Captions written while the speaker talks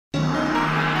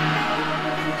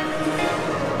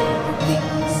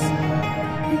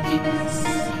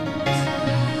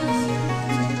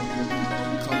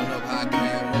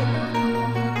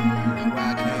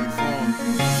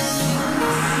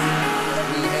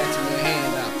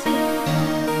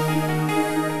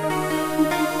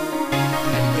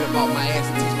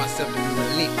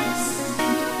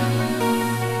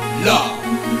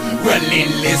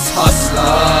Teezy-Relentless hustler.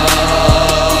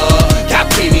 Got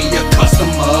plenty of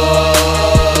customers.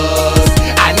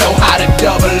 I know how to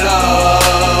double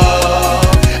up.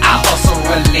 I hustle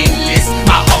relentless.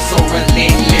 I hustle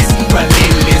relentless.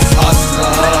 Relentless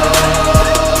hustler.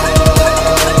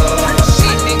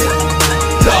 Shit, nigga.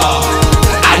 Lord,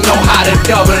 I know how to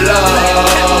double up.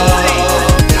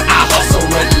 I hustle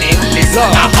relentless.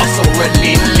 I hustle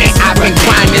relentless. I've been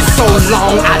grinding so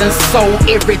long, I done sold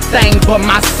everything but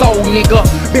my soul, nigga.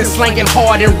 Been slanging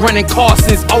hard and running cars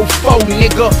since '04,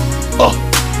 nigga.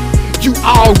 You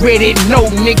already know,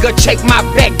 nigga. Check my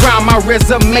background, my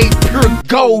resume pure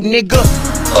gold, nigga.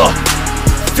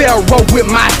 Pharaoh with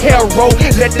my hero.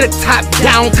 Let the top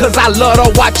down, cause I love to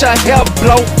watch a hair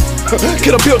blow.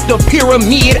 Could've built the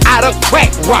pyramid out of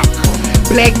crack rock.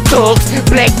 Black thugs,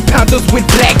 black panthers with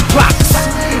black rocks.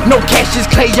 No Cassius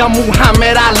Clay, I'm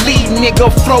Muhammad Ali,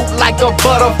 nigga. Float like a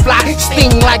butterfly,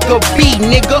 sting like a bee,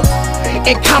 nigga.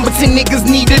 Incompetent niggas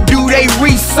need to do their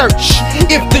research.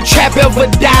 If the trap ever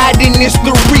died, then it's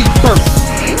the rebirth.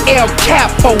 El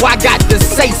Capo, I got to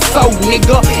say so,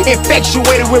 nigga.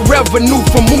 Infatuated with revenue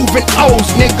from moving O's,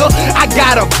 nigga. I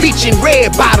got a bitch in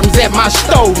red bottoms at my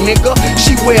stove, nigga.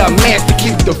 She wear a mask to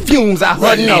keep the fumes out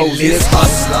her nose. Relentless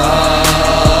hustler.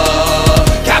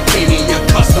 Got plenty of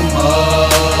customers.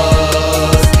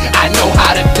 I know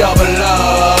how to double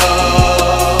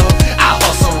up. I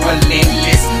hustle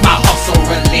relentless. I hustle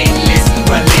relentless.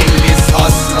 Relentless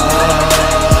hustler.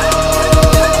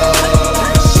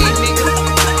 Shit, nigga.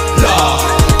 Lord,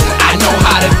 I know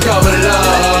how to double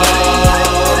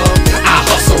up. I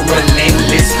hustle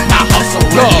relentless. I hustle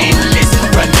relentless.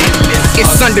 Relentless. It's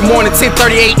Sunday morning,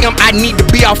 10:30 a.m. I need to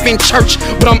be off in church,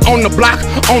 but I'm on the block,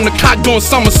 on the clock, doing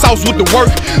somersaults with the work.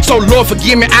 So Lord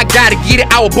forgive me, I gotta get it.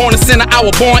 I was born a sinner, I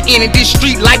was born in it. This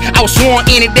street life, I was sworn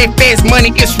in it. That fast money,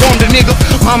 it swarmed a nigga.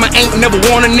 Mama ain't never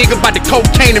warned a nigga about the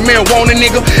cocaine and marijuana,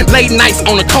 nigga. Late nights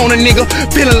on the corner, nigga.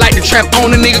 Feeling like the trap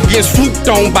on a nigga. Getting swooped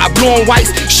on by blue and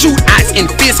whites, shootouts and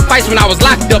fist fights. When I was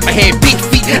locked up, I had big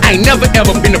feet. I ain't never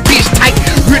ever been a bitch type.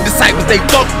 Real disciples, they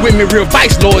fuck with me. Real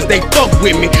vice lords, they fuck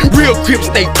with me. Real crips,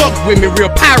 they fuck with me.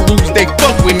 Real pyrus, they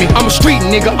fuck with me. I'm a street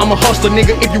nigga, I'm a hustler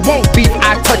nigga. If you want beef,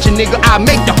 I touch a nigga. I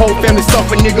make the whole family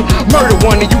suffer, nigga. Murder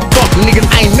one of you fuck niggas.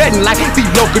 I ain't nothing like these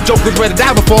local jokers. Rather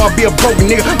die before I be a broken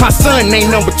nigga. My son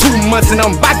ain't number 2 months and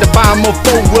I'm about to buy him a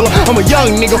 4-wheeler. I'm a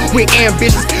young nigga with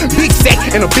ambitions, big sack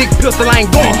and a big pistol. I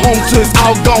ain't going home till it's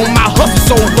all gone. My hustle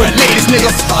so relentless, nigga.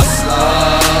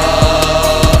 Hustler.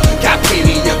 Got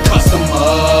plenty of customers.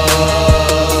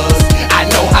 I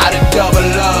know how to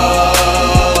double up.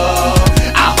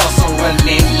 I hustle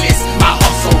relentless. My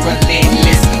hustle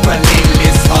relentless.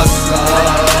 Relentless hustler.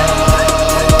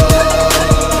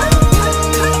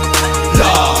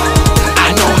 Lord, I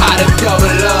know how to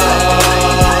double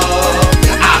up.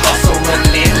 I hustle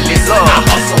relentless. I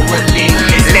hustle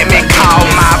relentless. Let me call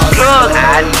my plug.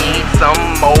 I need some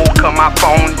more. Cause my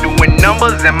phone doing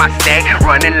numbers and my stack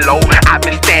running low. I've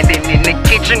been standing in the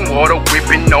kitchen, water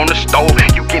whipping on the stove.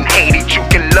 You can hate it, you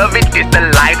can love it, this the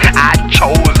life I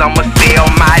chose. I'ma sell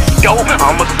my dough,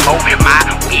 I'ma smoke my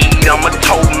weed, I'ma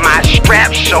tote my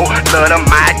strap, show love to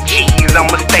my G's.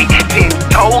 I'ma stay 10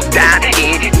 toes down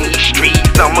in these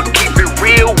streets. I'ma keep it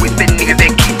real with the niggas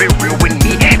that keep it real with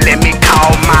me. Let me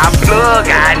call my plug,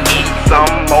 I need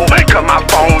some more. Cause my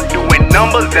phone doing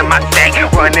numbers and my stack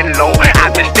running low.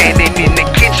 I've been standing in the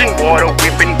kitchen, water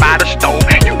whipping by the stove.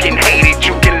 You can hate it,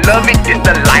 you can love it, this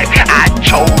the life I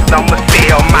chose. I'ma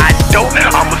sell my dope,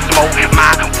 I'ma smoke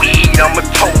my weed, I'ma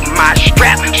tote my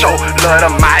strap, show love to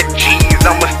my G's.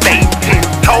 I'ma stay 10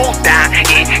 toes down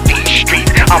in these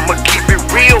streets. I'ma keep it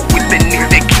real with the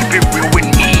niggas that keep it real with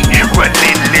me.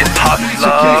 Relentless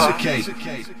hustler. It's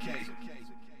okay.